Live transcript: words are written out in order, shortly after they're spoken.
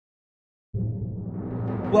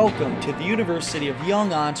Welcome to the University of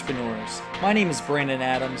Young Entrepreneurs. My name is Brandon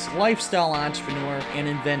Adams, lifestyle entrepreneur and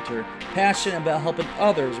inventor, passionate about helping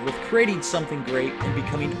others with creating something great and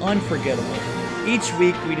becoming unforgettable. Each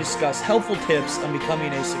week we discuss helpful tips on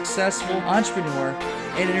becoming a successful entrepreneur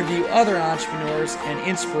and interview other entrepreneurs and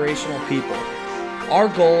inspirational people. Our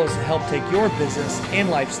goal is to help take your business and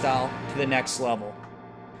lifestyle to the next level.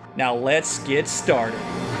 Now let's get started.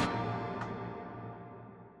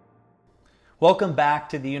 Welcome back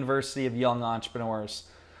to the University of Young Entrepreneurs.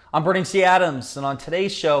 I'm Brandon C. Adams, and on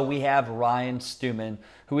today's show we have Ryan Stewman,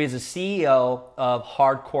 who is the CEO of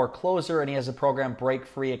Hardcore Closer, and he has a program, Break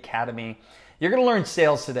Free Academy. You're going to learn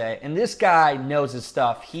sales today, and this guy knows his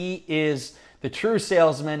stuff. He is the true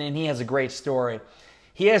salesman, and he has a great story.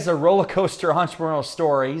 He has a roller coaster entrepreneurial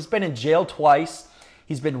story. He's been in jail twice.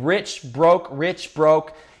 He's been rich, broke.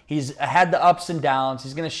 He's had the ups and downs.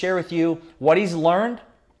 He's going to share with you what he's learned,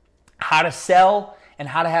 how to sell, and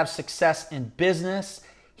how to have success in business.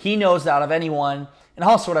 He knows that out of anyone. And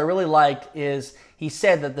also what I really liked is he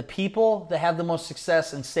said that the people that have the most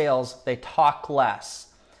success in sales, they talk less.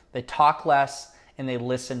 They talk less and they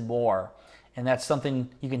listen more. And that's something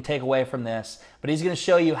you can take away from this. But he's going to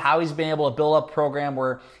show you how he's been able to build up a program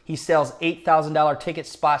where he sells $8,000 ticket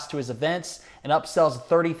spots to his events and upsells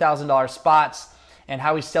 $30,000 spots, and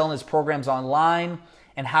how he's selling his programs online,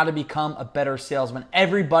 and how to become a better salesman.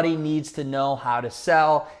 Everybody needs to know how to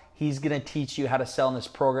sell. He's going to teach you how to sell in this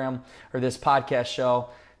program or this podcast show.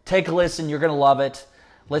 Take a listen. You're going to love it.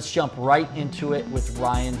 Let's jump right into it with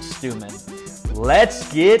Ryan Stewman.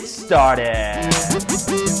 Let's get started.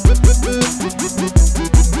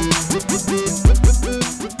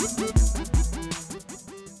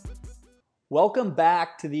 Welcome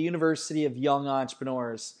back to the University of Young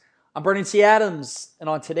Entrepreneurs. I'm Brandon C. Adams, and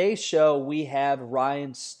on today's show, we have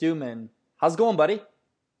Ryan Stewman. How's it going, buddy?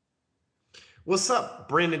 What's up,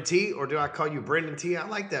 Brandon T? Or do I call you Brandon T? I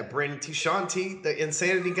like that, Brandon T. Sean T, the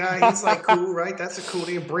insanity guy, he's like cool, right? That's a cool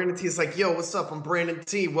name. Brandon T is like, yo, what's up? I'm Brandon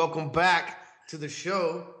T. Welcome back to the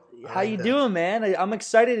show. How you doing, man? I'm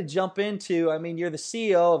excited to jump into, you're the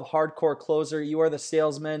CEO of Hardcore Closer. You are the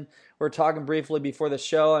salesman. We were talking briefly before the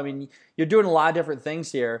show. You're doing a lot of different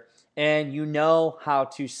things here, and you know how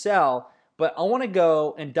to sell. But I want to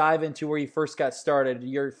go and dive into where you first got started,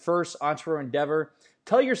 your first entrepreneur endeavor.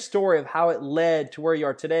 Tell your story of how it led to where you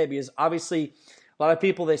are today, because obviously a lot of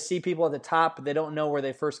people, they see people at the top, but they don't know where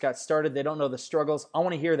they first got started. They don't know the struggles. I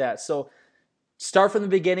want to hear that. So start from the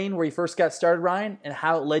beginning, where you first got started, Ryan, and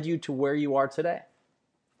how it led you to where you are today.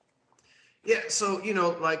 Yeah, so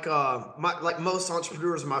like most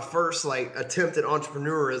entrepreneurs, my first attempt at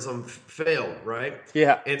entrepreneurism failed, right?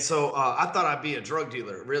 Yeah. And so I thought I'd be a drug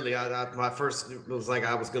dealer. Really, my first was like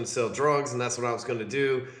I was going to sell drugs, and that's what I was going to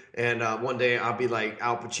do. And one day I'll be like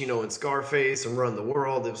Al Pacino and Scarface and run the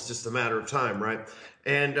world. It was just a matter of time, right?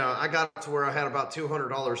 And I got to where I had about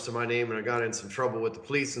 $200 to my name, and I got in some trouble with the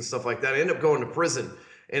police and stuff like that. I ended up going to prison.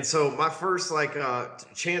 And so my first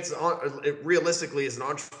chance realistically as an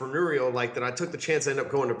entrepreneurial, that I took the chance to end up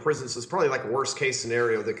going to prison. So it's probably like a worst case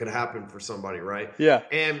scenario that could happen for somebody, right? Yeah.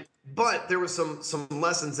 But there was some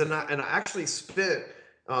lessons, and I actually spent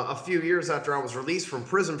a few years after I was released from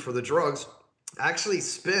prison for the drugs. I actually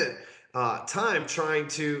spent time trying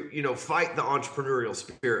to fight the entrepreneurial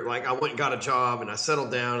spirit. Like I went and got a job, and I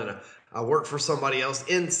settled down, and I worked for somebody else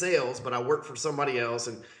in sales, but I worked for somebody else.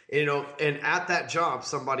 And at that job,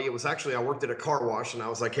 I worked at a car wash, and I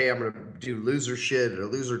was like, hey, I'm going to do loser shit at a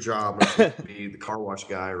loser job. I'm going to be the car wash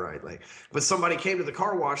guy, right? But somebody came to the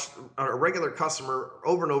car wash, a regular customer,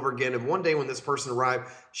 over and over again. And one day when this person arrived,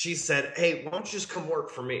 she said, hey, why don't you just come work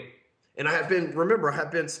for me? And I had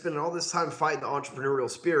been spending all this time fighting the entrepreneurial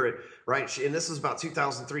spirit, right? And this was about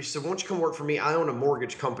 2003. She said, why don't you come work for me? I own a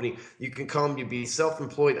mortgage company. You can come, you'd be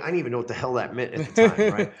self-employed. I didn't even know what the hell that meant at the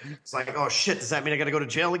time, right? It's like, oh shit, does that mean I got to go to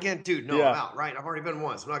jail again? Dude, no, I'm out, right? I've already been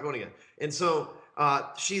once. I'm not going again. And so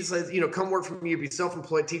she says, come work for me. You'd be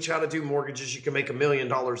self-employed, teach you how to do mortgages. You can make $1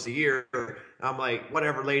 million a year. I'm like,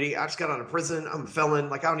 whatever, lady. I just got out of prison. I'm a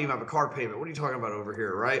felon. I don't even have a car payment. What are you talking about over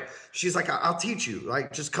here, right? She's like, I'll teach you.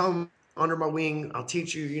 Just come under my wing, I'll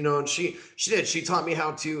teach you, and she did. She taught me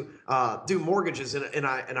how to do mortgages, and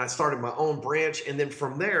I started my own branch. And then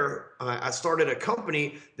from there, I started a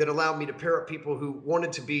company that allowed me to pair up people who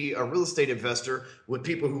wanted to be a real estate investor with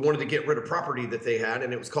people who wanted to get rid of property that they had.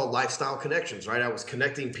 And it was called Lifestyle Connections, right? I was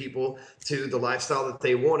connecting people to the lifestyle that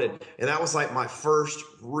they wanted. And that was like my first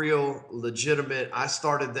real legitimate. I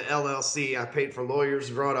started the LLC. I paid for lawyers,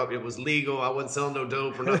 brought up. It was legal. I wasn't selling no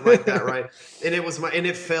dope or nothing like that, right? And it was and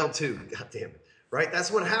it failed too. God damn it. right?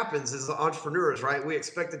 That's what happens as entrepreneurs, right? We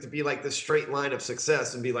expect it to be like this straight line of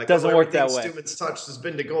success and be like, oh, Doesn't work everything that way. Stewman's touched has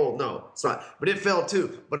been to gold. No, it's not. But it failed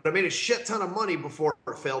too. But I made a shit ton of money before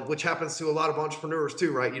it failed, which happens to a lot of entrepreneurs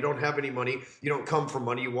too, right? You don't have any money. You don't come from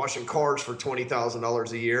money. You're washing cars for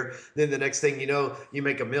 $20,000 a year. Then the next thing you know, you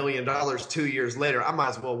make $1 million 2 years later. I might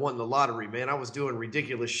as well won the lottery, man. I was doing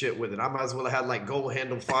ridiculous shit with it. I might as well have had like gold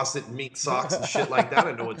handled faucet and meat socks and shit like that. I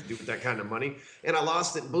didn't know what to do with that kind of money. And I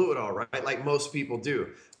lost it and blew it all, right? Like most people do.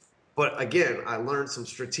 But again, I learned some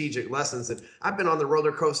strategic lessons, and I've been on the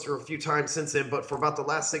roller coaster a few times since then. But for about the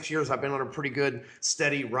last 6 years, I've been on a pretty good,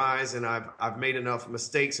 steady rise, and I've made enough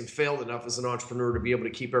mistakes and failed enough as an entrepreneur to be able to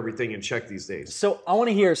keep everything in check these days. So I want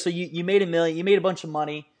to hear. So you made $1 million, you made a bunch of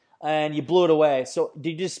money, and you blew it away. So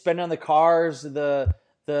did you just spend it on the cars, the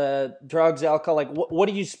drugs, alcohol? Like what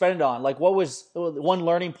did you spend it on? Like what was one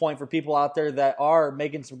learning point for people out there that are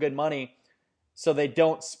making some good money, so they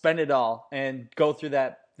don't spend it all and go through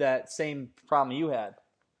that same problem you had?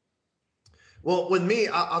 Well, with me,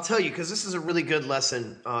 I'll tell you, because this is a really good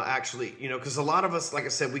lesson, actually, because a lot of us, like I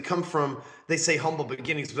said, we come from, they say humble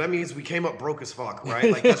beginnings, but that means we came up broke as fuck,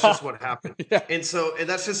 right? Like, that's just what happened. Yeah. And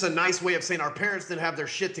that's just a nice way of saying our parents didn't have their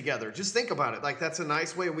shit together. Just think about it. Like, that's a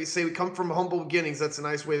nice way. We say we come from humble beginnings. That's a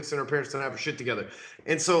nice way of saying our parents didn't have their shit together.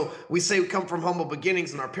 And so we say we come from humble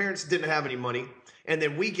beginnings and our parents didn't have any money. And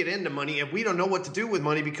then we get into money and we don't know what to do with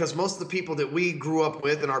money because most of the people that we grew up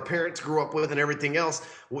with and our parents grew up with and everything else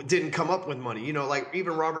didn't come up with money. Like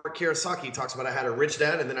even Robert Kiyosaki talks about, I had a rich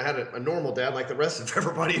dad and then I had a normal dad like the rest of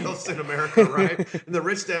everybody else in America, right? And the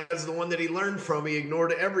rich dad is the one that he learned from. He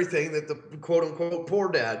ignored everything that the quote unquote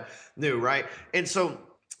poor dad knew, right? And so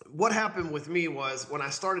what happened with me was when I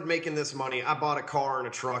started making this money, I bought a car and a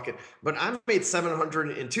truck, but I made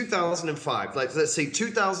 700 in 2005. Like let's say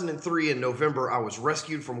 2003 in November, I was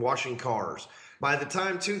rescued from washing cars. By the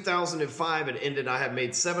time 2005 had ended, I had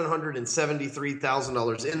made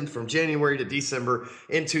 $773,000 in from January to December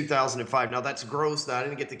in 2005. Now that's gross. I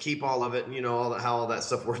didn't get to keep all of it, and how all that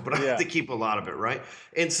stuff works, but I had to keep a lot of it, right?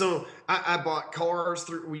 And so I bought cars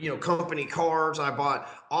through, company cars. I bought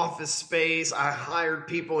office space. I hired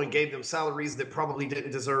people and gave them salaries that probably didn't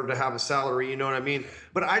deserve to have a salary. You know what I mean?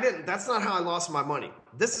 But I didn't. That's not how I lost my money.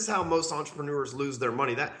 This is how most entrepreneurs lose their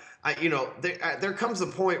money. There comes a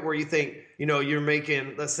point where you think, you're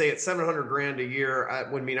making, let's say it's 700 grand a year.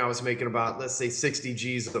 I was making about, let's say 60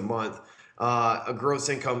 G's a month, a gross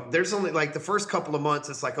income. There's only like the first couple of months,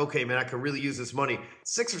 it's like, okay, man, I can really use this money.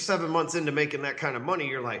 6 or 7 months into making that kind of money,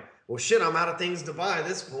 you're like, well, shit, I'm out of things to buy at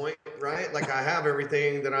this point, right? Like I have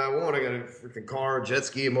everything that I want. I got a freaking car, jet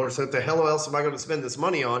ski, a motorcycle. What the hell else am I going to spend this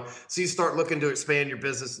money on? So you start looking to expand your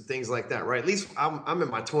business and things like that, right? At least I'm in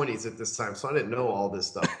my 20s at this time, so I didn't know all this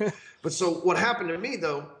stuff. But so what happened to me,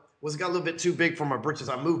 though, was it got a little bit too big for my britches.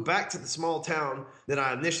 I moved back to the small town that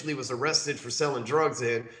I initially was arrested for selling drugs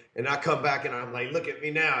in. And I come back and I'm like, look at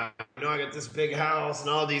me now. I got this big house and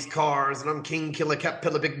all these cars and I'm king, killer, cat,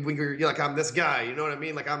 pillar, big wigger. Like I'm this guy, you know what I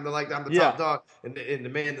mean? Like I'm the top dog. And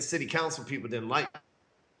the city council people didn't like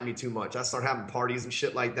me too much. I started having parties and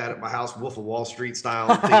shit like that at my house, Wolf of Wall Street style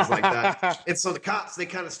and things like that. And so the cops, they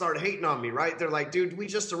kind of started hating on me, right? They're like, dude, we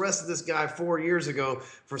just arrested this guy 4 years ago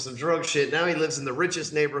for some drug shit. Now he lives in the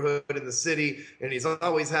richest neighborhood in the city and he's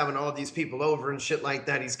always having all these people over and shit like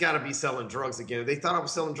that. He's got to be selling drugs again. They thought I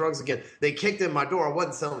was selling drugs again. They kicked in my door. I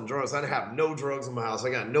wasn't selling drugs. I didn't have no drugs in my house. I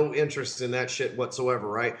got no interest in that shit whatsoever,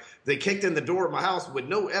 right? They kicked in the door of my house with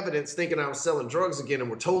no evidence thinking I was selling drugs again and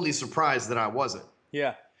were totally surprised that I wasn't.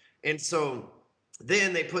 Yeah. And so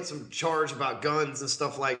then they put some charge about guns and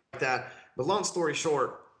stuff like that. But long story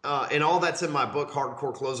short, and all that's in my book,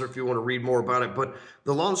 Hardcore Closer, if you want to read more about it. But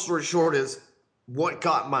the long story short is what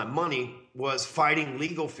got my money was fighting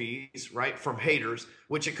legal fees, right, from haters,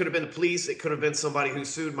 which it could have been the police. It could have been somebody who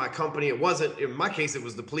sued my company. It wasn't, in my case, it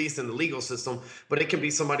was the police and the legal system, but it can be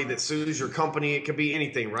somebody that sues your company. It could be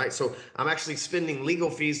anything, right? So I'm actually spending legal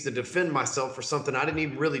fees to defend myself for something I didn't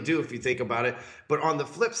even really do, if you think about it. But on the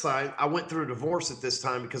flip side, I went through a divorce at this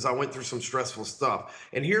time because I went through some stressful stuff.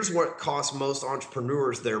 And here's what costs most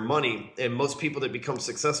entrepreneurs their money, and most people that become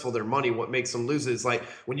successful their money, what makes them lose it is like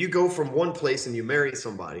when you go from one place and you marry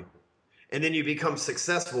somebody, and then you become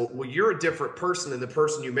successful, well, you're a different person and the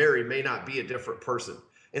person you marry may not be a different person.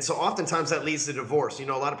 And so oftentimes that leads to divorce. You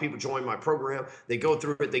know, a lot of people join my program, they go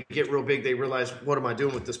through it, they get real big, they realize, what am I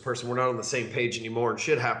doing with this person? We're not on the same page anymore, and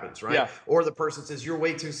shit happens, right? Yeah. Or the person says, you're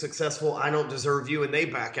way too successful, I don't deserve you, and they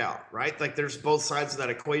back out, right? Like there's both sides of that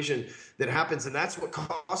equation that happens, and that's what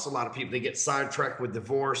costs a lot of people. They get sidetracked with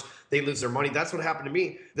divorce, they lose their money. That's what happened to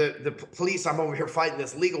me. The police, I'm over here fighting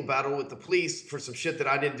this legal battle with the police for some shit that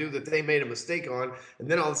I didn't do that they made a mistake on, and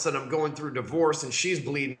then all of a sudden I'm going through divorce, and she's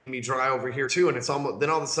bleeding me dry over here too, and it's almost, then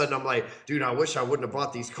all of a sudden I'm like, dude, I wish I wouldn't have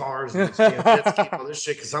bought these cars and jet ski and all this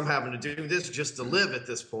shit, because I'm having to do this just to live at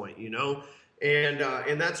this point, you know?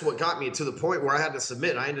 And that's what got me to the point where I had to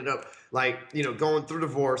submit. I ended up going through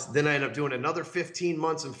divorce. Then I ended up doing another 15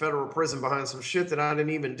 months in federal prison behind some shit that I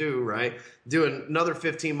didn't even do, right? Doing another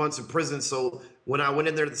 15 months in prison. So when I went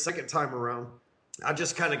in there the second time around, I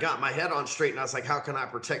just kind of got my head on straight, and I was like, how can I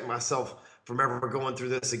protect myself from ever going through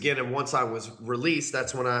this again? And once I was released,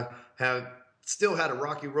 that's when I still had a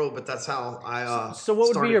rocky road, but that's how I So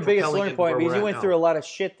what would be your biggest learning point? Because you went through a lot of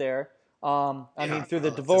shit there. I mean, through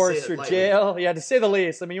the divorce, through jail. Yeah, to say the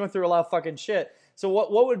least. I mean, you went through a lot of fucking shit. So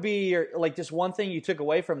what would be your, like, just one thing you took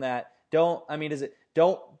away from that? Don't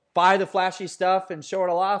buy the flashy stuff and show it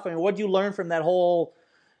all off? I mean, what did you learn from that whole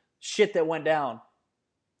shit that went down?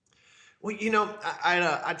 Well, you know,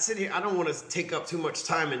 I'd sit here. I don't want to take up too much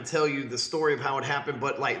time and tell you the story of how it happened,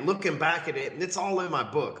 but like looking back at it, and it's all in my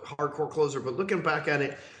book, Hardcore Closer, but looking back at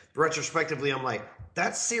it retrospectively, I'm like,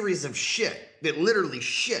 that series of shit, that literally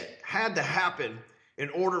shit, had to happen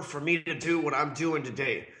in order for me to do what I'm doing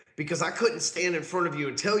today. Because I couldn't stand in front of you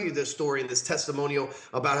and tell you this story and this testimonial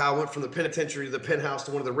about how I went from the penitentiary to the penthouse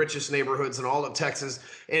to one of the richest neighborhoods in all of Texas,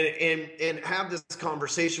 and have this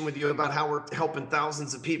conversation with you about how we're helping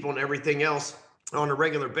thousands of people and everything else on a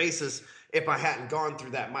regular basis. If I hadn't gone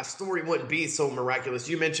through that, my story wouldn't be so miraculous.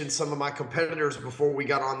 You mentioned some of my competitors before we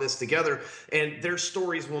got on this together, and their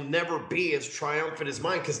stories will never be as triumphant as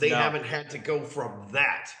mine because they haven't had to go from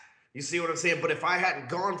that. You see what I'm saying? But if I hadn't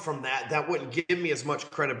gone from that, that wouldn't give me as much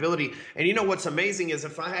credibility. And you know what's amazing is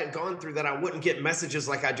if I hadn't gone through that, I wouldn't get messages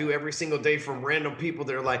like I do every single day from random people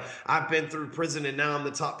that are like, I've been through prison and now I'm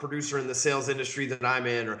the top producer in the sales industry that I'm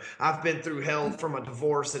in, or I've been through hell from a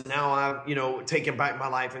divorce and now I've, taken back my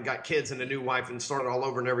life and got kids and a new wife and started all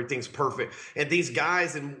over and everything's perfect. And these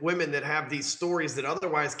guys and women that have these stories that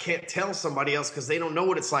otherwise can't tell somebody else because they don't know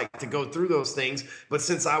what it's like to go through those things. But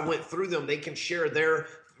since I went through them, they can share their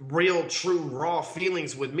real, true, raw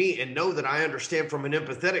feelings with me and know that I understand from an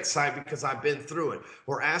empathetic side because I've been through it,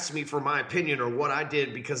 or ask me for my opinion or what I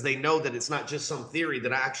did because they know that it's not just some theory,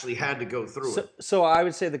 that I actually had to go through it. So I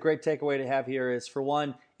would say the great takeaway to have here is, for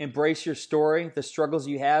one, embrace your story, the struggles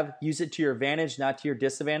you have, use it to your advantage, not to your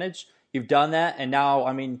disadvantage. You've done that, and now,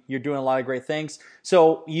 I mean, you're doing a lot of great things.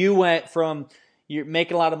 So you went from you're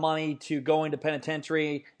making a lot of money to going to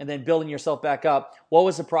penitentiary and then building yourself back up. What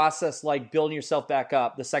was the process like building yourself back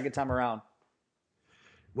up the second time around?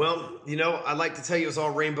 Well, I'd like to tell you it was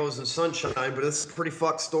all rainbows and sunshine, but it's a pretty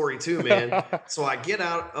fucked story too, man. So I get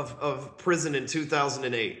out of prison in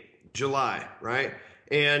 2008, July, right?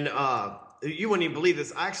 And you wouldn't even believe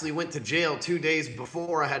this. I actually went to jail 2 days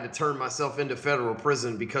before I had to turn myself into federal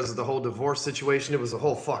prison because of the whole divorce situation. It was a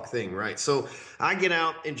whole fuck thing, right? So I get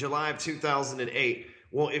out in July of 2008.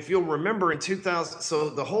 Well, if you'll remember in 2000, so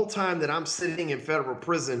the whole time that I'm sitting in federal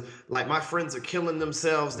prison, like my friends are killing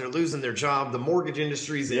themselves, they're losing their job, the mortgage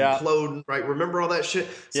industry's imploding, right? Remember all that shit?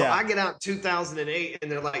 So I get out in 2008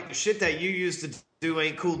 and they're like, the shit that you used to do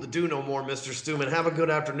ain't cool to do no more, Mr. Stewman. Have a good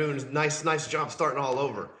afternoon. Nice job starting all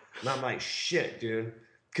over. And I'm like, shit, dude.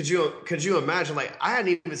 Could you imagine? Like, I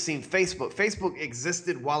hadn't even seen Facebook. Facebook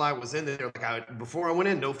existed while I was in there. Like, before I went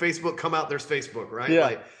in, no Facebook. Come out, there's Facebook, right?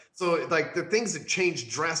 Yeah. So the things have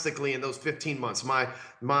changed drastically in those 15 months.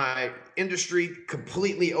 My industry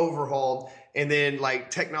completely overhauled, and then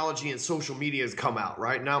like technology and social media has come out,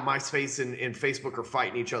 right? Now MySpace and Facebook are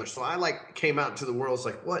fighting each other. So I came out into the world. It's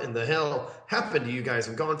like, what in the hell happened to you guys?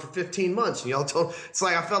 I'm gone for 15 months. And y'all it's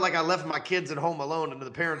like I felt like I left my kids at home alone and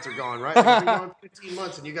the parents are gone, right? Like, I've been gone 15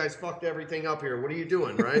 months and you guys fucked everything up here. What are you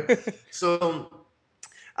doing, right? So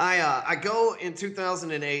I go in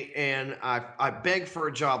 2008 and I beg for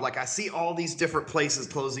a job. Like, I see all these different places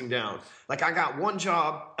closing down. Like, I got one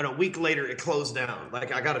job and a week later it closed down.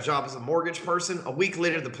 Like, I got a job as a mortgage person. A week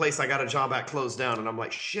later, the place I got a job at closed down. And I'm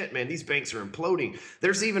like, shit, man, these banks are imploding.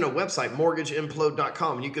 There's even a website,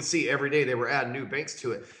 mortgageimplode.com. And you could see every day they were adding new banks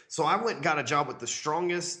to it. So I went and got a job with the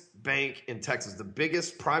strongest bank in Texas, the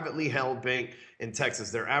biggest privately held bank in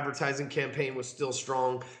Texas. Their advertising campaign was still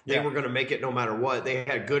strong. They were going to make it no matter what. They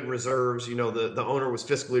had good reserves. The owner was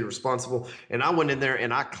fiscally responsible. And I went in there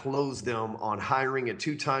and I closed them on hiring a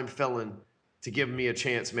 2-time felon to give me a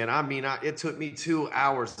chance, man. I mean, it took me 2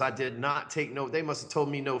 hours. I did not take no. They must have told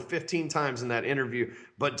me no 15 times in that interview.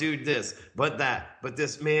 But dude, this, but that, but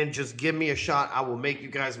this, man, just give me a shot. I will make you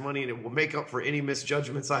guys money, and it will make up for any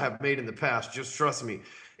misjudgments I have made in the past. Just trust me.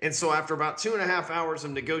 And so after about 2.5 hours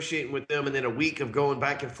of negotiating with them, and then a week of going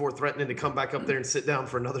back and forth, threatening to come back up there and sit down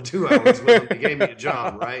for another 2 hours with them, they gave me a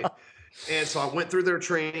job, right? And so I went through their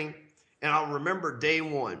training, and I'll remember day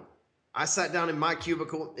one. I sat down in my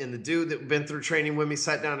cubicle, and the dude that had been through training with me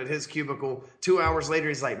sat down at his cubicle. 2 hours later,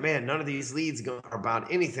 he's like, man, none of these leads are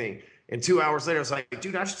about anything. And 2 hours later, I was like,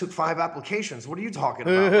 dude, I just took 5 applications. What are you talking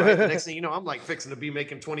about? Right? The next thing you know, I'm like fixing to be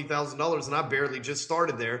making $20,000, and I barely just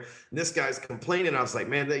started there. And this guy's complaining. I was like,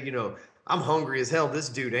 man, I'm hungry as hell. This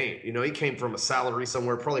dude ain't. He came from a salary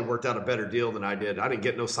somewhere, probably worked out a better deal than I did. I didn't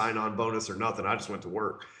get no sign-on bonus or nothing. I just went to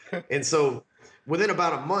work. And so within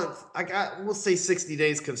about a month, we'll say 60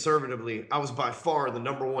 days conservatively, I was by far the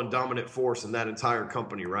number one dominant force in that entire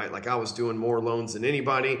company, right? Like I was doing more loans than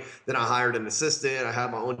anybody. Then I hired an assistant. I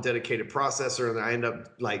had my own dedicated processor, and I ended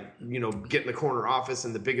up getting the corner office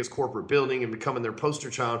in the biggest corporate building and becoming their poster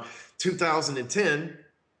child. 2010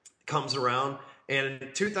 comes around. And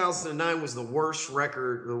 2009 was the worst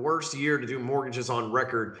year to do mortgages on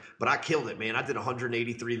record, but I killed it, man. I did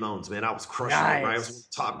 183 loans, man. I was crushing it, right? I was one of the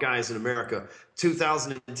top guys in America.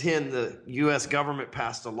 2010, the U.S. government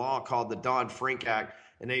passed a law called the Dodd-Frank Act,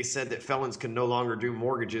 and they said that felons can no longer do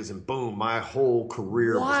mortgages, and boom, my whole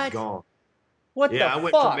career was gone. I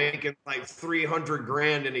went from making like 300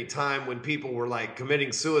 grand in a time when people were like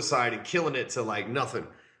committing suicide and killing it to like nothing.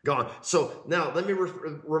 Gone. So now let me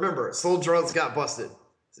remember, sold drugs, got busted,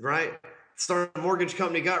 right? Started a mortgage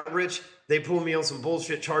company, got rich. They pulled me on some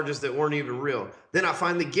bullshit charges that weren't even real. Then I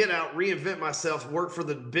finally get out, reinvent myself, work for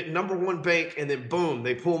the number one bank, and then boom,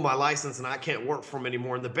 they pull my license and I can't work for them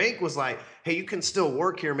anymore. And the bank was like, hey, you can still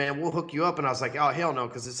work here, man. We'll hook you up. And I was like, oh, hell no,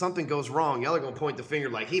 because if something goes wrong, y'all are going to point the finger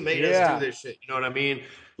like, he made us do this shit. You know what I mean?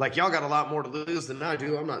 Like, y'all got a lot more to lose than I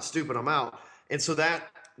do. I'm not stupid. I'm out. And so that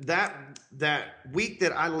week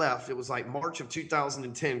that I left, it was like March of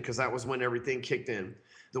 2010, because that was when everything kicked in.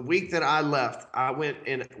 The week that I left, I went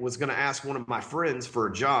and was going to ask one of my friends for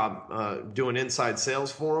a job doing inside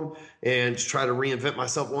sales for him and just try to reinvent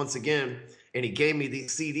myself once again. And he gave me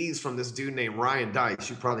these CDs from this dude named Ryan Dice.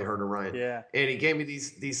 You probably heard of Ryan. Yeah. And he gave me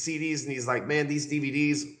these CDs, and he's like, man, these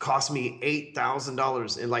DVDs cost me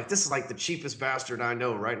 $8,000. And like, this is like the cheapest bastard I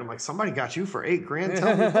know, right? And I'm like, somebody got you for $8,000?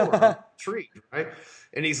 Tell me more. I'm intrigued, right?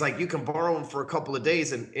 And he's like, you can borrow them for a couple of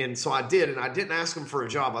days. And so I did. And I didn't ask him for a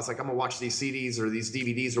job. I was like, I'm going to watch these CDs or these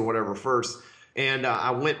DVDs or whatever first. And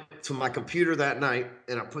I went to my computer that night,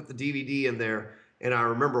 and I put the DVD in there. And I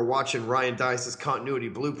remember watching Ryan Dice's Continuity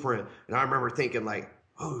Blueprint. And I remember thinking like,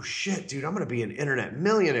 oh shit, dude, I'm going to be an internet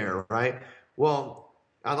millionaire, right? Well,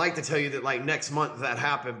 I'd like to tell you that like next month that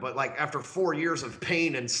happened. But like after 4 years of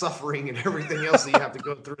pain and suffering and everything else that you have to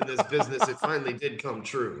go through in this business, it finally did come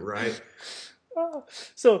true, right?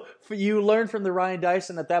 So you learned from the Ryan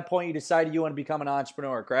Dyson. At that point, you decided you want to become an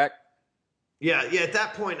entrepreneur, correct? Yeah. At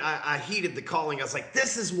that point, I heeded the calling. I was like,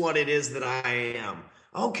 this is what it is that I am.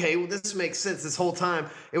 Okay, well, this makes sense. This whole time,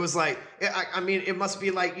 it was like, I mean, it must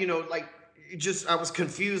be like, I was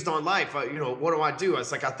confused on life. What do I do? I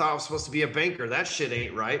was like, I thought I was supposed to be a banker. That shit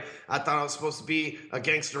ain't right. I thought I was supposed to be a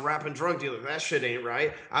gangster rapping drug dealer. That shit ain't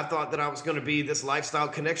right. I thought that I was going to be this lifestyle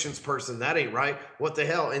connections person. That ain't right. What the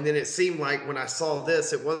hell? And then it seemed like when I saw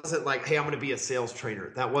this, it wasn't like, hey, I'm going to be a sales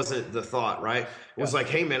trainer. That wasn't the thought, right? It was like,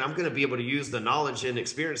 hey, man, I'm going to be able to use the knowledge and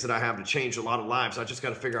experience that I have to change a lot of lives. I just got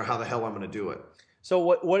to figure out how the hell I'm going to do it. So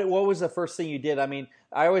what was the first thing you did? I mean,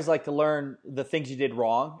 I always like to learn the things you did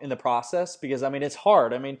wrong in the process because, I mean, it's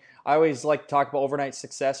hard. I mean, I always like to talk about overnight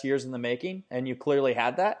success, years in the making, and you clearly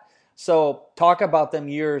had that. So talk about them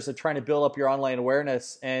years of trying to build up your online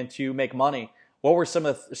awareness and to make money. What were some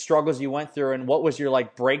of the struggles you went through, and what was your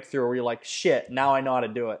like breakthrough where you're like, shit, now I know how to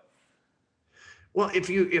do it? Well, if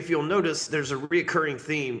you'll notice, there's a reoccurring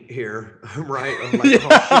theme here, right? I'm like,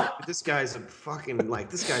 oh shit, this guy's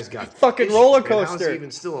this guy's got fucking roller coaster. How's he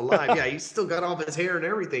even still alive? Yeah, he's still got all his hair and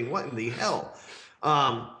everything. What in the hell?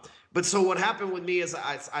 But so what happened with me is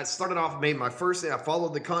I started off, I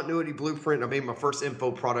followed the Continuity Blueprint. I made my first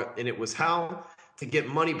info product, and it was how to get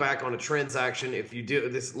money back on a transaction if you do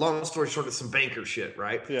this. Long story short, it's some banker shit,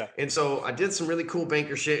 right? Yeah. And so I did some really cool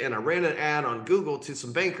banker shit, and I ran an ad on Google to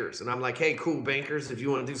some bankers, and I'm like, hey, cool bankers, if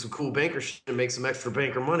you want to do some cool banker shit and make some extra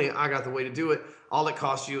banker money, I got the way to do it. All it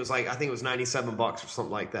cost you is like, I think it was $97 or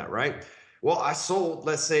something like that, right? Well, I sold,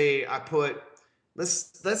 let's say that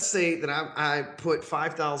I put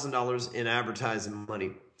 $5,000 in advertising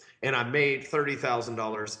money, and I made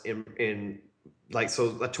 $30,000 in like, so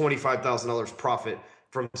a $25,000 profit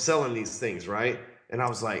from selling these things, right? And I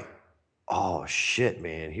was like, oh shit,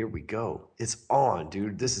 man, here we go. It's on,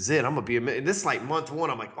 dude. This is it. I'm gonna be this is like month one.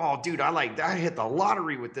 I'm like, oh, dude, I hit the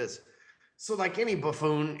lottery with this. So like any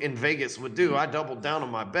buffoon in Vegas would do, I doubled down on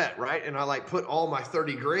my bet, right? And I like put all my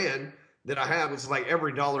 30 grand that I have, it's like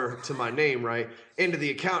every dollar to my name, right, into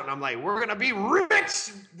the account. And I'm like, we're gonna be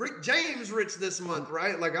rich, Rick James rich this month,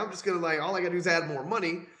 right? Like, I'm just gonna, like, all I gotta do is add more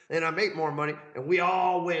money and I make more money and we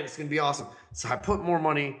all win. It's gonna be awesome. So I put more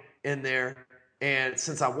money in there. And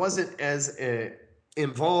since I wasn't as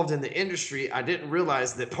involved in the industry, I didn't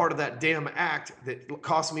realize that part of that damn act that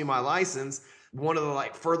cost me my license, one of the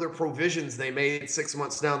like further provisions they made 6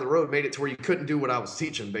 months down the road made it to where you couldn't do what I was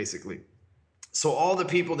teaching, basically. So all the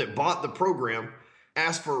people that bought the program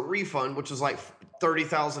asked for a refund, which was like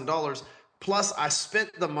 $30,000. Plus, I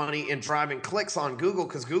spent the money in driving clicks on Google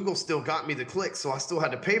because Google still got me the clicks, so I still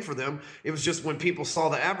had to pay for them. It was just when people saw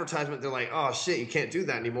the advertisement, they're like, oh, shit, you can't do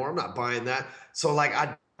that anymore. I'm not buying that. So, like,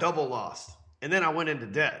 I double lost. And then I went into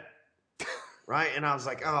debt. Right. And I was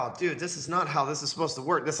like, oh, dude, this is not how this is supposed to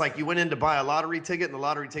work. That's like you went in to buy a lottery ticket and the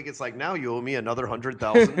lottery ticket's like, now you owe me another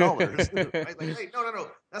 $100,000. Right? Like, hey, no.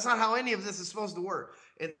 That's not how any of this is supposed to work.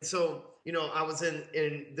 And so, I was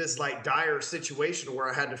in this like dire situation where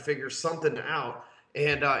I had to figure something out.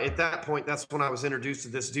 And at that point, that's when I was introduced to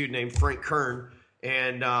this dude named Frank Kern.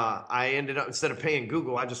 And I ended up, instead of paying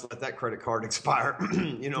Google, I just let that credit card expire.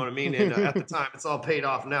 You know what I mean? And at the time, it's all paid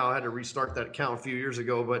off now. I had to restart that account a few years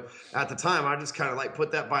ago. But at the time, I just kind of like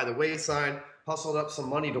put that by the wayside, hustled up some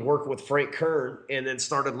money to work with Frank Kern, and then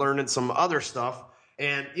started learning some other stuff.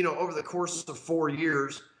 And, over the course of 4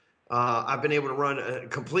 years, I've been able to run a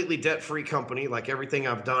completely debt-free company. Like, everything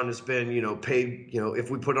I've done has been, paid,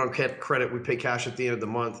 if we put on credit, we pay cash at the end of the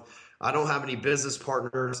month. I don't have any business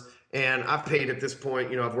partners, and I've paid at this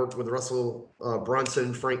point. I've worked with Russell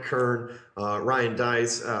Brunson, Frank Kern, Ryan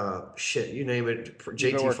Dice, you name it,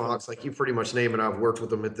 JT Fox, like you pretty much name it. I've worked with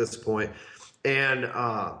them at this point, and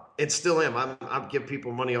it still am. I give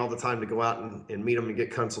people money all the time to go out and meet them and get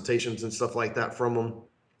consultations and stuff like that from them.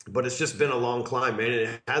 But it's just been a long climb, man. And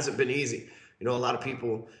it hasn't been easy. A lot of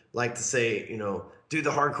people like to say, dude, the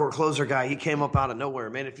hardcore closer guy, he came up out of nowhere,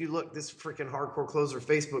 man. If you look this freaking hardcore closer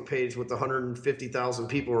Facebook page with 150,000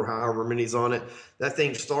 people or however many's on it, that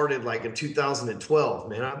thing started like in 2012,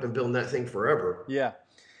 man. I've been building that thing forever. Yeah.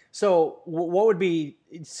 So what would be,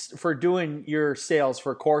 for doing your sales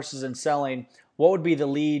for courses and selling, what would be the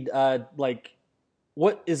lead,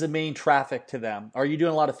 what is the main traffic to them? Are you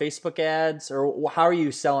doing a lot of Facebook ads, or how are you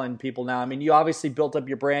selling people now? I mean, you obviously built up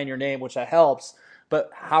your brand, your name, which that helps, but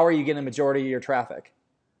how are you getting a majority of your traffic?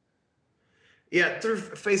 Yeah, through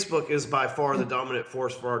Facebook is by far the dominant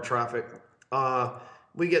force for our traffic.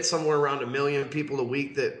 We get somewhere around 1 million people a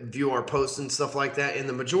week that view our posts and stuff like that. And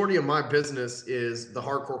the majority of my business is the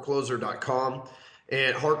hardcorecloser.com.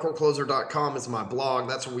 And hardcorecloser.com is my blog.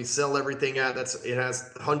 That's where we sell everything at. It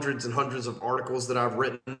has hundreds and hundreds of articles that I've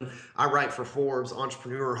written. I write for Forbes,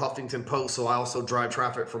 Entrepreneur, Huffington Post, so I also drive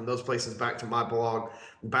traffic from those places back to my blog,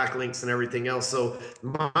 backlinks and everything else. So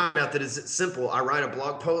my method is simple. I write a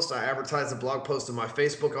blog post. I advertise the blog post to my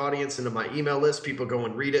Facebook audience and to my email list. People go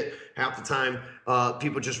and read it. Half the time,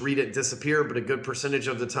 people just read it and disappear, but a good percentage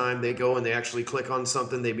of the time they go and they actually click on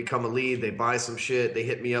something. They become a lead. They buy some shit. They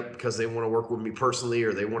hit me up because they want to work with me personally,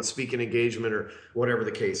 or they want to speak in engagement, or whatever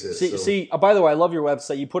the case is. See, by the way, I love your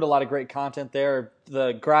website. You put a lot of great content there.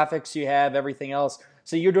 The graphics you have, everything else.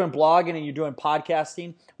 So you're doing blogging and you're doing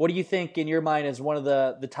podcasting. What do you think in your mind is one of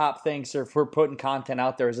the top things for putting content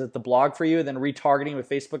out there? Is it the blog for you, and then retargeting with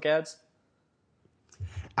Facebook ads?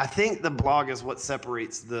 I think the blog is what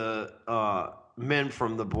separates the men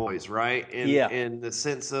from the boys, right? In the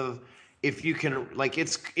sense of, if you can, like,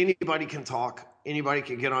 it's anybody can talk, anybody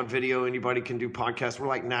can get on video, anybody can do podcasts. We're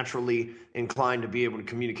like naturally inclined to be able to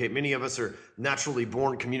communicate. Many of us are naturally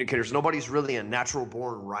born communicators. Nobody's really a natural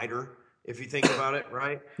born writer, if you think about it,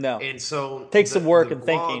 right? No. And so takes some work and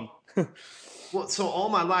thinking. Well, so all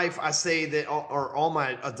my life I say that, or all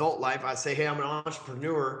my adult life I say, hey, I'm an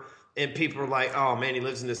entrepreneur. And people are like, oh, man, he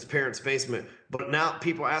lives in his parents' basement. But now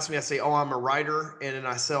people ask me, I say, oh, I'm a writer, and then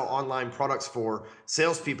I sell online products for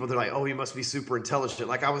salespeople. They're like, oh, you must be super intelligent.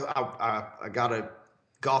 Like, I got a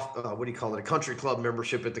golf, a country club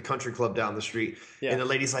membership at the country club down the street. Yeah. And the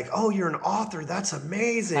lady's like, oh, you're an author. That's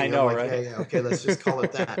amazing. I know, I'm like, right? Yeah, okay, let's just call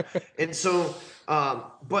it that. And so,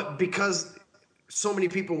 but because so many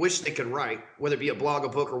people wish they could write, whether it be a blog, a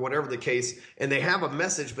book, or whatever the case, and they have a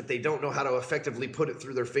message, but they don't know how to effectively put it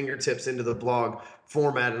through their fingertips into the blog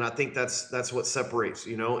format. And I think that's what separates,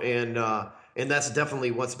 and And that's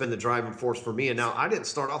definitely what's been the driving force for me. And now I didn't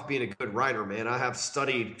start off being a good writer, man. I have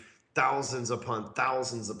studied thousands upon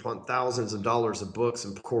thousands of dollars of books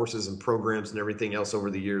and courses and programs and everything else over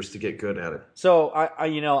the years to get good at it. So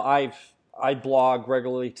I blog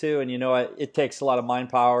regularly too, and it takes a lot of mind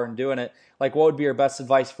power in doing it. Like, what would be your best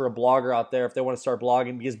advice for a blogger out there if they want to start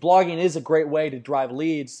blogging? Because blogging is a great way to drive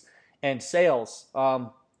leads and sales.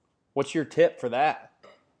 What's your tip for that?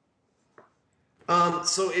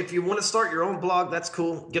 So if you want to start your own blog, that's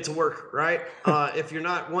cool. Get to work, right? If you're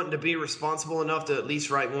not wanting to be responsible enough to at least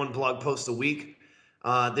write one blog post a week,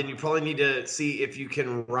 then you probably need to see if you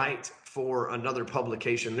can write for another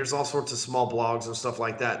publication. There's all sorts of small blogs and stuff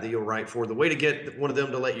like that you'll write for. The way to get one of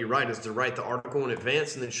them to let you write is to write the article in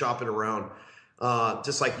advance and then shop it around.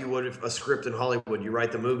 Just like you would a script in Hollywood. You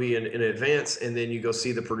write the movie in advance, and then you go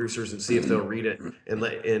see the producers and see if they'll read it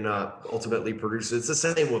and ultimately produce it. It's the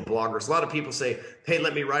same with bloggers. A lot of people say, hey,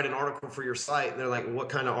 let me write an article for your site. And they're like, what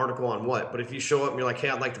kind of article on what? But if you show up and you're like, hey,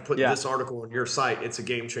 I'd like to put this article on your site, it's a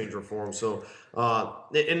game changer for them. So,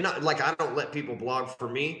 and not like I don't let people blog for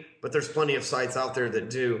me, but there's plenty of sites out there that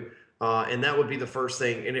do. And that would be the first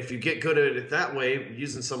thing. And if you get good at it that way,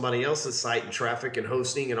 using somebody else's site and traffic and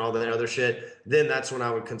hosting and all that other shit, then that's when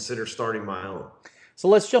I would consider starting my own. So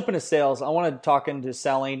let's jump into sales. I want to talk into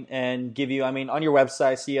selling and give you, on your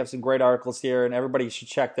website, so you have some great articles here, and everybody should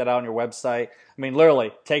check that out on your website.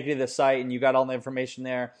 Literally, take you to the site and you got all the information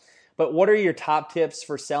there. But what are your top tips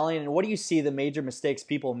for selling, and what do you see the major mistakes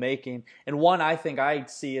people making? And one I think I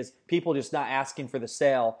see is people just not asking for the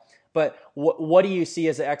sale. But what do you see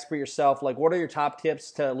as an expert yourself? Like, what are your top tips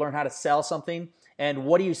to learn how to sell something? And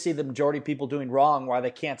what do you see the majority of people doing wrong why they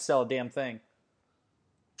can't sell a damn thing?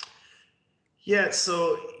 Yeah,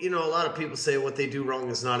 so, a lot of people say what they do wrong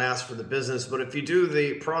is not ask for the business. But if you do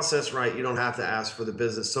the process right, you don't have to ask for the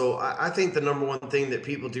business. So I think the number one thing that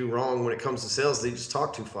people do wrong when it comes to sales, they just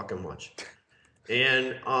talk too fucking much.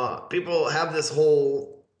 And people have this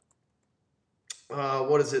whole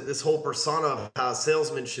this whole persona of how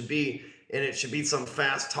salesmen should be, and it should be some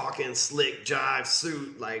fast talking, slick jive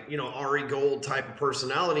suit, like, Ari Gold type of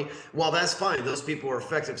personality. Well, that's fine. Those people are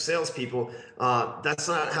effective salespeople. That's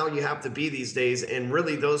not how you have to be these days. And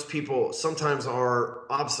really, those people sometimes are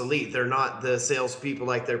obsolete. They're not the salespeople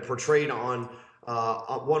like they're portrayed on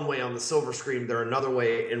one way on the silver screen. They're another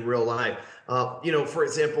way in real life. For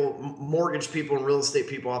example, mortgage people and real estate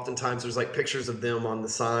people, oftentimes there's like pictures of them on the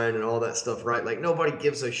sign and all that stuff, right? Like, nobody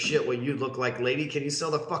gives a shit what you look like, lady. Can you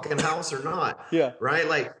sell the fucking house or not? Yeah. Right?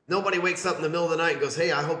 Like, nobody wakes up in the middle of the night and goes,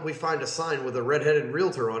 hey, I hope we find a sign with a redheaded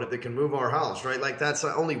realtor on it that can move our house, right? Like, that's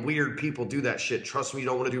only weird people do that shit. Trust me, you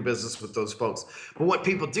don't want to do business with those folks. But what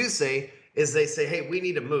people do say is they say, hey, we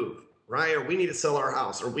need to move. Right? Or we need to sell our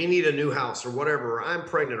house, or we need a new house, or whatever, or I'm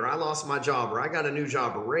pregnant, or I lost my job, or I got a new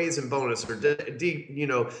job, or raise and bonus, or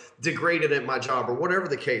degraded at my job, or whatever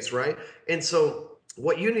the case, right? And so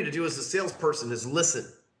what you need to do as a salesperson is listen.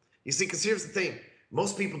 You see, because here's the thing.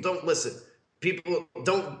 Most people don't listen. People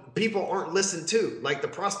aren't listened to. Like, the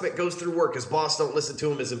prospect goes through work. His boss don't listen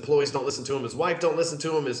to him. His employees don't listen to him. His wife don't listen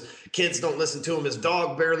to him. His kids don't listen to him. His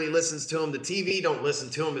dog barely listens to him. The TV don't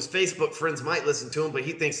listen to him. His Facebook friends might listen to him, but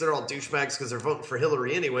he thinks they're all douchebags because they're voting for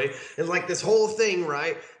Hillary anyway. And like this whole thing,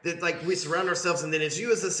 right, that like we surround ourselves, and then as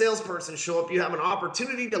you as a salesperson show up, you have an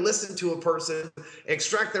opportunity to listen to a person,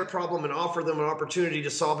 extract their problem, and offer them an opportunity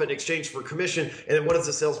to solve it in exchange for commission. And then what does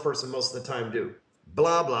the salesperson most of the time do?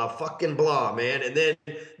 Blah, blah, fucking blah, man. And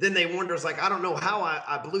then they wonder, it's like, I don't know how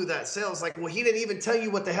I blew that sale. It's like, well, he didn't even tell you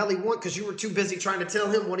what the hell he want because you were too busy trying to tell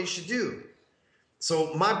him what he should do.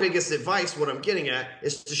 So my biggest advice, what I'm getting at,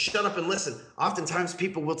 is to shut up and listen. Oftentimes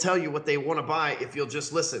people will tell you what they want to buy if you'll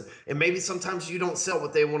just listen. And maybe sometimes you don't sell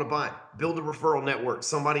what they want to buy. Build a referral network.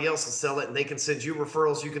 Somebody else will sell it and they can send you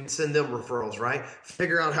referrals. You can send them referrals, right?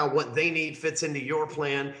 Figure out how what they need fits into your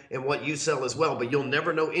plan and what you sell as well. But you'll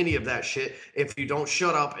never know any of that shit if you don't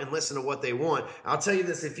shut up and listen to what they want. I'll tell you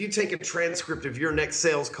this, if you take a transcript of your next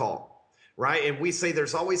sales call, right? And we say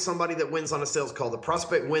there's always somebody that wins on a sales call. The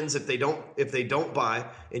prospect wins if they don't buy,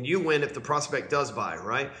 and you win if the prospect does buy,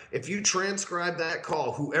 right? If you transcribe that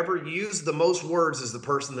call, whoever used the most words is the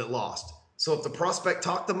person that lost. So if the prospect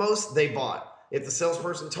talked the most, they bought. If the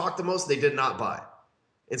salesperson talked the most, they did not buy.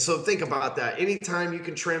 And so think about that. Anytime you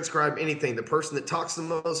can transcribe anything, the person that talks the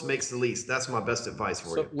most makes the least. That's my best advice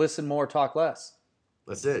for you. Listen more, talk less.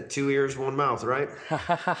 That's it. 2 ears, 1 mouth, right?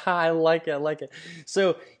 I like it. I like it.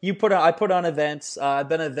 So I put on events. I've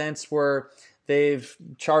been at events where they've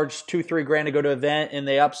charged $2-3 to go to an event, and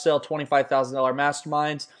they upsell $25,000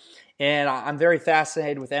 masterminds. And I'm very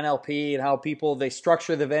fascinated with NLP and how people, they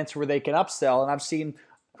structure the events where they can upsell. And I've seen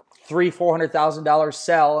 $400,000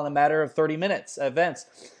 sell in a matter of 30 minutes events.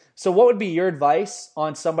 So what would be your advice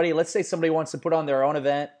on somebody, let's say somebody wants to put on their own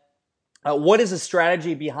event. What is a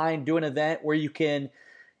strategy behind doing an event where you can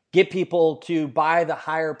get people to buy the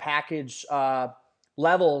higher package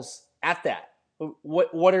levels at that?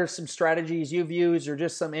 What are some strategies you've used, or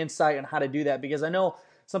just some insight on how to do that? Because I know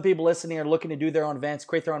some people listening are looking to do their own events,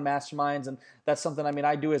 create their own masterminds, and that's something,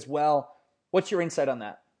 I do as well. What's your insight on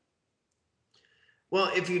that?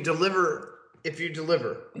 Well, if you deliver,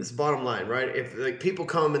 it's bottom line, right? If like people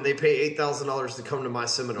come and they pay $8,000 to come to my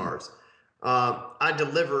seminars, I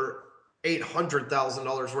deliver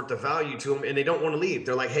 $800,000 worth of value to them, and they don't want to leave.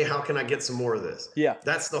 They're like, hey, how can I get some more of this? Yeah.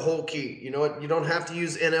 That's the whole key. You know what? You don't have to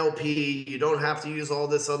use NLP. You don't have to use all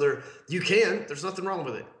this other. You can. There's nothing wrong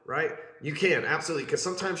with it, right? You can, absolutely. Because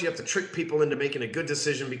sometimes you have to trick people into making a good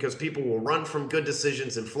decision, because people will run from good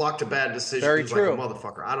decisions and flock to bad decisions. Very true. Like a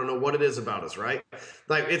motherfucker. I don't know what it is about us, right?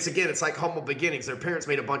 Like, it's like humble beginnings. Their parents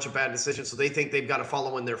made a bunch of bad decisions, so they think they've got to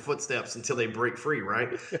follow in their footsteps until they break free,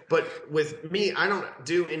 right? But with me, I don't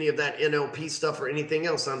do any of that NLP stuff or anything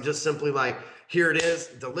else. I'm just simply like, here it is,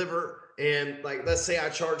 deliver. And like, let's say I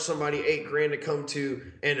charge somebody $8,000 to come to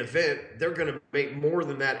an event, they're going to make more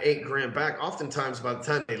than that $8,000 back. Oftentimes, by the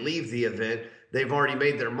time they leave the event, they've already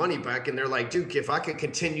made their money back. And they're like, Duke, if I could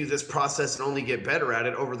continue this process and only get better at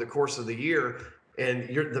it over the course of the year, and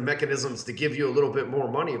the mechanisms to give you a little bit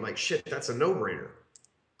more money, I'm like, shit, that's a no-brainer.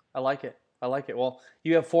 I like it. Well,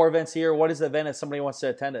 you have 4 events here. What is the event if somebody wants to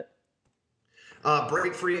attend it?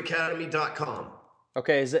 Breakfreeacademy.com.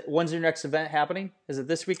 Okay, when's your next event happening? Is it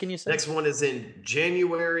this weekend, you said? Next one is in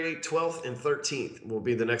January 12th and 13th will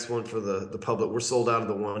be the next one for the public. We're sold out of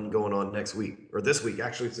the one going on next week, or this week.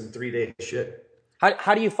 Actually, it's in 3 days. Shit.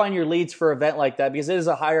 How do you find your leads for an event like that? Because it is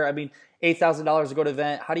a higher, $8,000 to go to an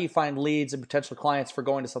event. How do you find leads and potential clients for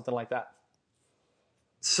going to something like that?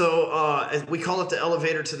 So we call it the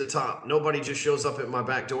elevator to the top. Nobody just shows up at my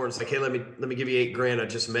back door and it's like, hey, let me give you $8,000. I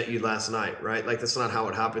just met you last night, right? Like, that's not how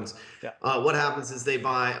it happens. Yeah. What happens is they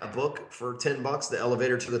buy a book for $10, the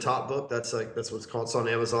elevator to the top book. That's what it's called. It's on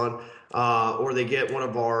Amazon. Or they get one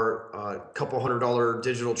of our couple $100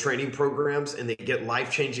 digital training programs, and they get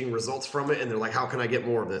life-changing results from it. And they're like, how can I get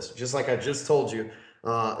more of this? Just like I just told you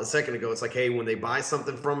a second ago. It's like, hey, when they buy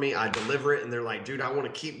something from me, I deliver it, and they're like, dude, I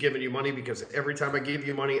want to keep giving you money, because every time I give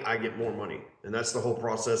you money, I get more money. And that's the whole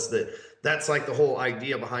process. That's like the whole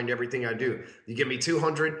idea behind everything I do. You give me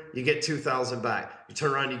 200, you get 2,000 back. You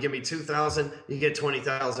turn around, you give me 2,000, you get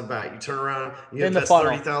 20,000 back. You turn around, you invest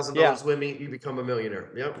 $30,000 with me, you become a millionaire.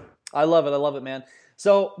 Yep. I love it, man.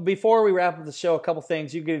 So before we wrap up the show, a couple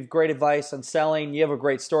things. You give great advice on selling. You have a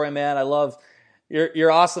great story, man. I love. You're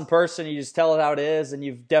an awesome person. You just tell it how it is, and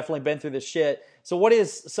you've definitely been through this shit. So what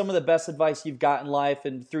is some of the best advice you've got in life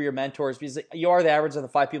and through your mentors? Because you are the average of the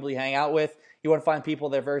 5 people you hang out with. You want to find people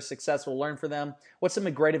that are very successful, learn from them. What's some of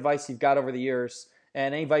the great advice you've got over the years?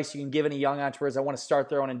 And any advice you can give any young entrepreneurs that want to start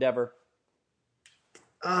their own endeavor?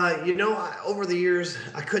 Over the years,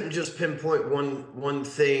 I couldn't just pinpoint one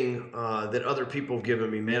thing that other people have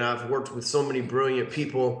given me, man. I've worked with so many brilliant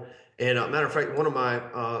people. And matter of fact, one of my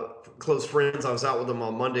close friends, I was out with him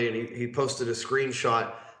on Monday, and he posted a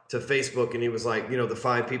screenshot to Facebook, and he was like, the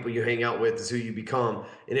 5 people you hang out with is who you become.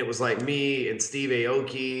 And it was like me and Steve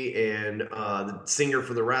Aoki and the singer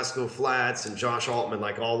for the Rascal Flatts and Josh Altman,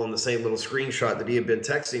 like all on the same little screenshot that he had been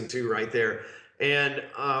texting to right there. And,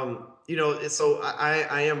 so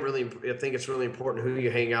I think it's really important who you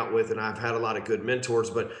hang out with, and I've had a lot of good mentors.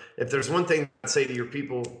 But if there's one thing I'd say to your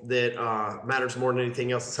people that matters more than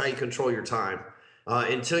anything else, it's how you control your time.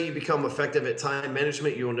 Until you become effective at time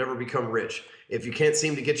management, you will never become rich. If you can't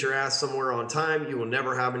seem to get your ass somewhere on time, you will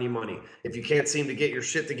never have any money. If you can't seem to get your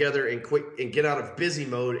shit together and quit and get out of busy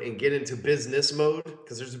mode and get into business mode,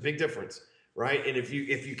 because there's a big difference. Right. And if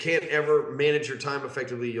you can't ever manage your time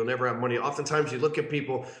effectively, you'll never have money. Oftentimes you look at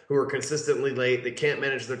people who are consistently late, they can't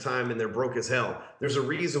manage their time, and they're broke as hell. There's a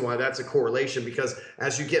reason why that's a correlation, because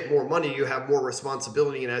as you get more money, you have more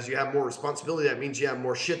responsibility. And as you have more responsibility, that means you have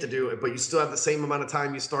more shit to do, but you still have the same amount of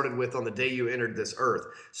time you started with on the day you entered this earth.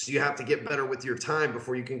 So you have to get better with your time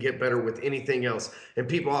before you can get better with anything else. And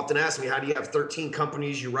people often ask me, how do you have 13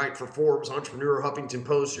 companies? You write for Forbes, Entrepreneur, Huffington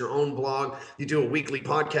Post, your own blog. You do a weekly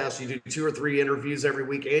podcast. You do 2 or 3 interviews every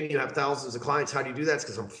week, and you have thousands of clients. How do you do that? It's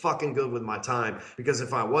because I'm fucking good with my time. Because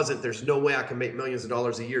if I wasn't, there's no way I can make millions of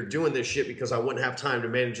dollars a year doing this shit, because I wouldn't have time to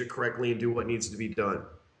manage it correctly and do what needs to be done.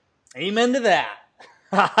 Amen to that.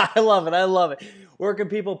 I love it. Where can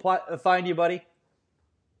people find you, buddy?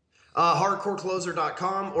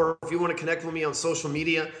 Hardcorecloser.com, or if you want to connect with me on social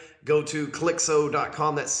media, go to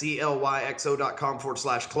clixo.com. That's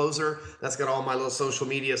CLYXO.com/closer. That's got all my little social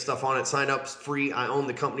media stuff on it. Sign up's free. I own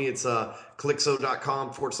the company. It's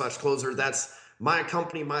clixo.com/closer. That's my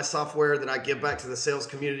company, my software that I give back to the sales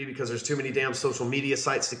community because there's too many damn social media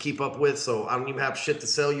sites to keep up with. So I don't even have shit to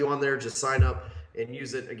sell you on there. Just sign up and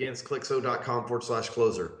use it. Again, it's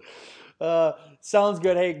clixo.com/closer. Sounds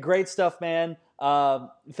good. Hey, great stuff, man.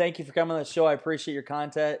 Thank you for coming on the show. I appreciate your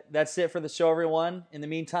content. That's it for the show, everyone. In the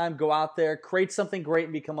meantime, go out there, create something great,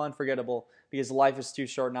 and become unforgettable because life is too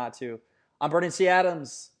short not to. I'm Brendan C.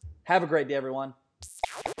 Adams. Have a great day, everyone.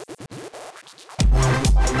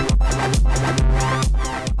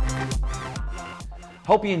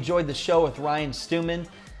 Hope you enjoyed the show with Ryan Stewman.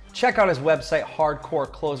 Check out his website,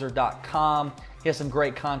 hardcorecloser.com. He has some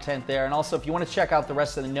great content there. And also, if you want to check out the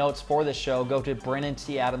rest of the notes for the show, go to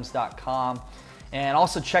BrennanTAdams.com. And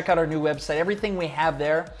also check out our new website. Everything we have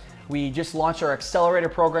there. We just launched our accelerator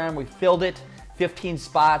program. We filled it, 15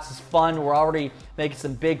 spots. It's fun. We're already making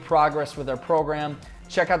some big progress with our program.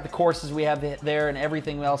 Check out the courses we have there and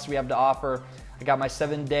everything else we have to offer. I got my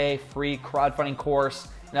 7-day free crowdfunding course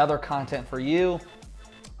and other content for you.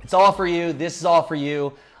 It's all for you. This is all for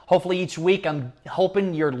you. Hopefully each week I'm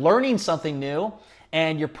hoping you're learning something new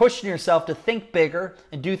and you're pushing yourself to think bigger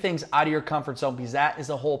and do things out of your comfort zone because that is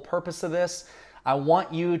the whole purpose of this. I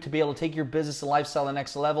want you to be able to take your business and lifestyle to the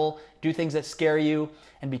next level, do things that scare you,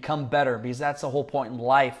 and become better because that's the whole point in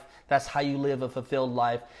life. That's how you live a fulfilled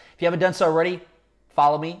life. If you haven't done so already,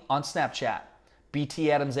 follow me on Snapchat,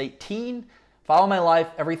 BTAdams18. Follow my life,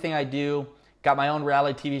 everything I do. Got my own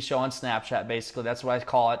reality TV show on Snapchat, basically. That's what I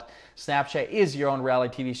call it. Snapchat is your own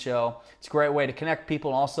reality TV show. It's a great way to connect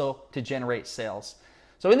people and also to generate sales.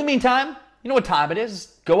 So in the meantime, you know what time it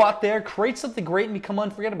is. Go out there, create something great, and become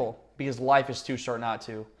unforgettable because life is too short not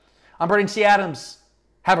to. I'm Brendan C. Adams.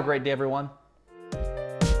 Have a great day, everyone.